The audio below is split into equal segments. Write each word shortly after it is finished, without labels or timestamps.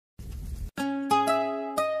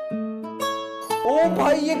ओ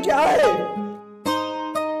भाई ये क्या है?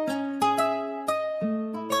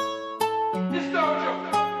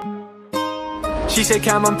 She said,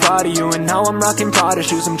 Cam, I'm proud of you, and now I'm rocking Prada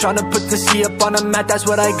shoes. I'm tryna put the C up on the mat, that's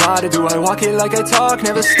what I gotta do. I walk it like I talk,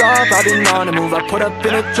 never stop, I've been on the move. I put up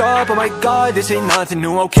in a drop, oh my god, this ain't nothing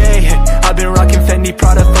new, okay. I've been rocking Fendi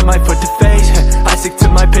Prada from my foot to face. I stick to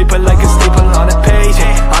my paper like a staple on a page.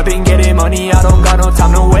 I've been getting money, I don't got no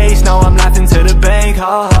time to waste. Now I'm laughing to the bank,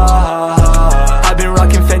 ha ha ha. I've been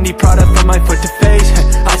rocking Fendi Prada from my foot to face.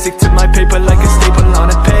 I stick to my paper like a staple on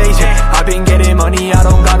a page. I've been getting money, I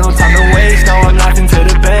don't got no time to waste. Now I'm laughing to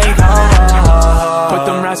the bank, ha ha ha. Put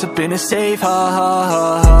them rats up in a safe, ha ha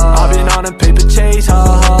ha. I've been on a paper chase, ha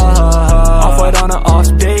ha ha. Off-white on an off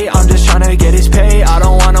day, I'm just tryna get his pay. I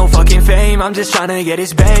don't want no fucking fame, I'm just tryna get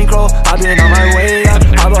his bankroll. I've been on my way up,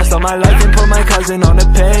 I lost all my life and put my cousin on the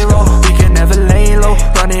payroll. We can never lay low,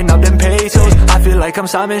 running up them pesos. I feel like I'm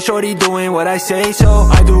Simon Shorty doing what I say, so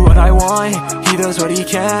I do what I want, he does what he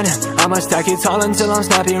can. I'ma stack it tall until I'm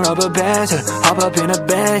snapping rubber bands. Hop up in a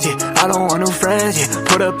band, yeah, I don't want no friends, yeah.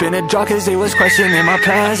 Put up in a draw cause they was questioning my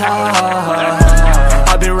plans, ha ha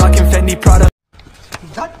ha. I've been rocking Fendi Prada.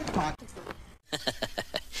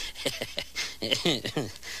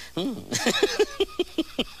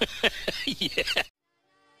 Yeah.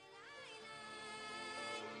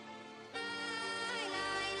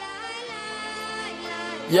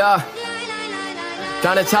 Yeah,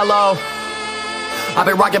 Donatello. I've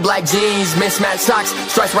been rocking black jeans, mismatched socks,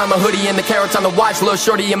 stripes around my hoodie and the carrots on the watch. Little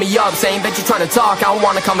shorty hit me up saying that you trying to talk. I don't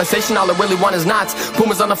want a conversation, all I really want is knots.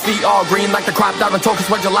 Pumas on the feet, all green like the crop. Diving tokens,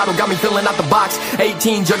 sweat gelato, got me filling out the box.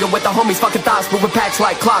 18, jugging with the homies, fucking thoughts. Moving packs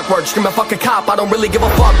like clockwork, screaming fuck a cop. I don't really give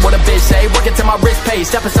a fuck what a bitch say. Working till my wrist pays,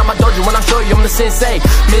 step inside my dojo when I show you I'm the sensei.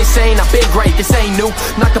 Insane, I've been great, this ain't new.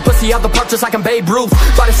 Knock the pussy out the park just like I'm Babe Ruth.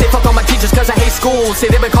 Try to say fuck all my teachers cause I hate school. Say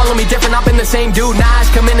they been calling me different, I've been the same dude. Nah, I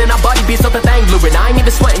come in and I body beat something thing blue. And I ain't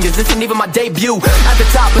even sweating cause this ain't even my debut. At the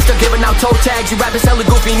top, but still giving out toe tags. You rappers hella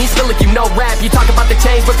goofy and he's still like you know rap. You talk about the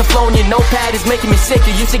change, but the flow in your notepad is making me sick.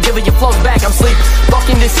 You used to give it your flows back, I'm sleep.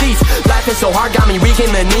 Fucking deceased, laughing so hard got me weak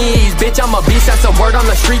in the knees. Bitch, I'm a beast, that's a word on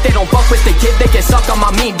the street. They don't fuck with the kid, they can suck on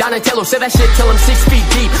my meat. Donatello said that shit till I'm 6 feet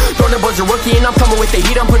deep. Throwing the boys a rookie and I'm coming with the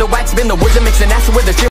heat. I'm putting wax in the woods and mixing acid with the